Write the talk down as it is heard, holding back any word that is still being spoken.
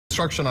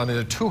Construction on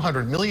a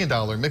 $200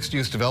 million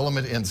mixed-use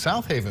development in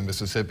Southaven,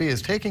 Mississippi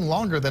is taking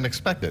longer than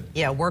expected.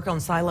 Yeah, work on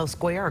Silo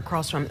Square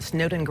across from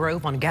Snowden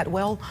Grove on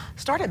Getwell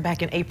started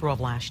back in April of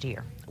last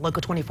year.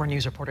 Local 24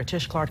 News reporter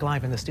Tish Clark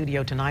live in the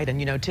studio tonight. And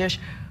you know, Tish,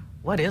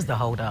 what is the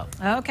holdup?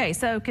 Okay,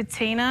 so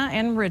Katina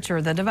and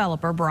Richard, the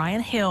developer,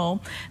 Brian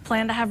Hill,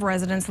 plan to have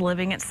residents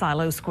living at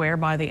Silo Square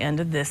by the end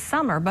of this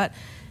summer. But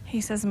he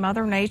says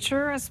Mother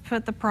Nature has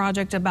put the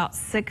project about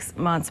 6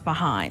 months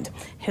behind.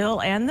 Hill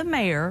and the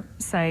mayor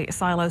say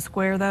Silo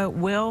Square, though,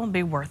 will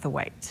be worth the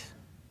wait.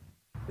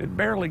 It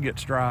barely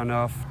gets dry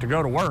enough to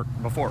go to work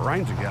before it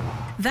rains again.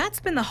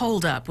 That's been the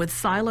holdup with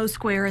Silo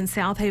Square in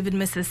Southaven,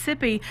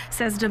 Mississippi,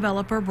 says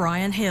developer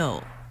Brian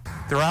Hill.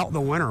 Throughout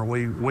the winter,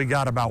 we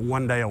got about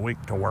 1 day a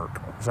week to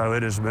work, so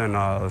it has been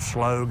a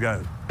slow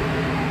go.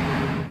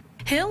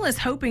 Hill is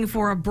hoping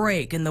for a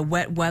break in the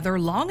wet weather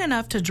long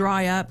enough to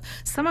dry up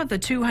some of the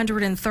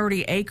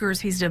 230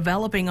 acres he's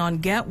developing on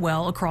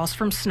Getwell across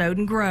from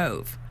Snowden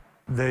Grove.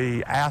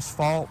 The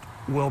asphalt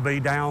will be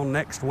down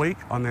next week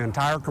on the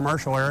entire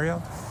commercial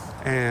area,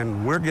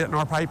 and we're getting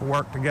our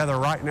paperwork together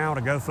right now to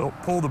go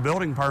pull the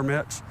building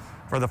permits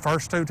for the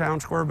first 2 town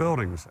square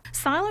buildings.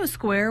 Silo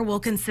Square will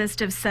consist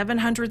of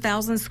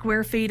 700,000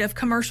 square feet of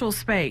commercial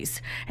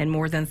space and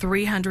more than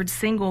 300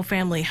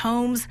 single-family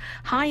homes,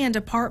 high-end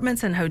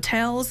apartments and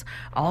hotels,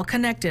 all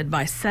connected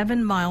by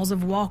 7 miles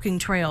of walking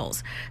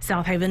trails.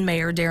 Southaven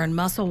Mayor Darren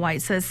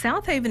Musselwhite says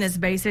Southaven is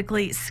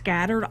basically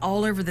scattered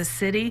all over the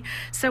city,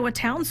 so a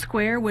town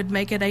square would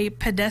make it a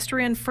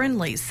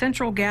pedestrian-friendly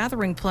central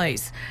gathering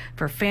place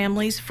for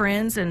families,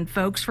 friends, and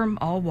folks from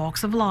all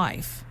walks of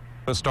life.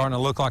 It's starting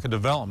to look like a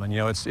development. You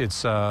know,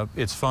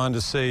 it's fun to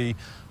see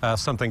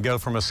something go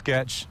from a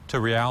sketch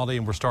to reality,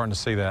 and we're starting to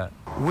see that.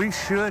 We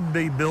should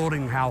be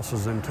building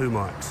houses in 2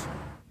 months.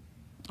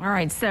 All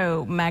right,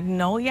 so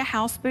Magnolia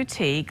House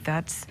Boutique,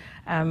 that's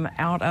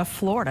out of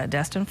Florida,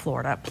 Destin,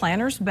 Florida.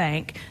 Planners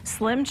Bank,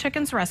 Slim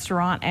Chicken's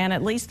Restaurant, and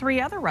at least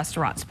 3 other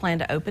restaurants plan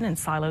to open in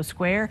Silo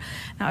Square.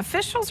 Now,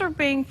 officials are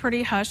being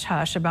pretty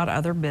hush-hush about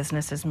other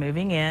businesses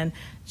moving in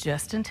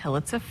just until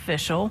it's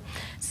official.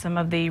 Some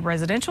of the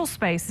residential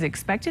space is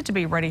expected to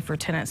be ready for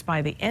tenants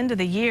by the end of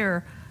the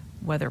year,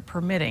 weather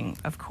permitting,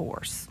 of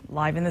course.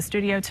 Live in the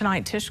studio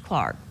tonight, Tish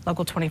Clark,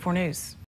 Local 24 News.